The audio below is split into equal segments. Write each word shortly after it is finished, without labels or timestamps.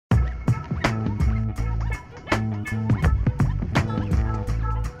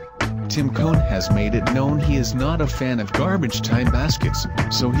Tim Cohn has made it known he is not a fan of garbage time baskets,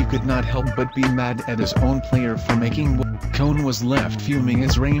 so he could not help but be mad at his own player for making one. Cohn was left fuming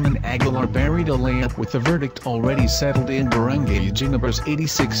as Raymond Aguilar buried a layup with the verdict already settled in Barangay Ginebras'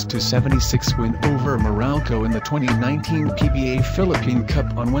 86-76 win over Meralco in the 2019 PBA Philippine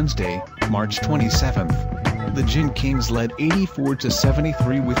Cup on Wednesday, March 27th. The Gin Kings led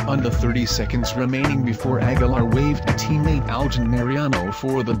 84-73 with under 30 seconds remaining before Aguilar waved a teammate Aljan Mariano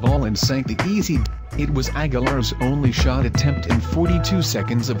for the ball and sank the easy. It was Aguilar's only shot attempt in 42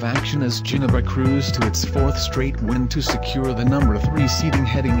 seconds of action as Ginebra cruised to its fourth straight win to secure the number 3 seeding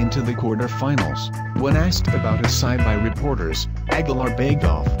heading into the quarterfinals. When asked about his side by reporters, Aguilar begged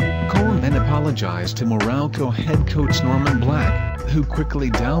off. Cohn then apologized to Meralco head coach Norman Black, who quickly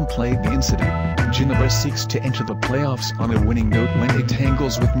downplayed the incident. Ginebra seeks to enter the playoffs on a winning note when it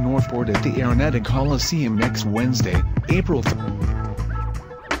tangles with Northport at the Araneta Coliseum next Wednesday, April 3rd.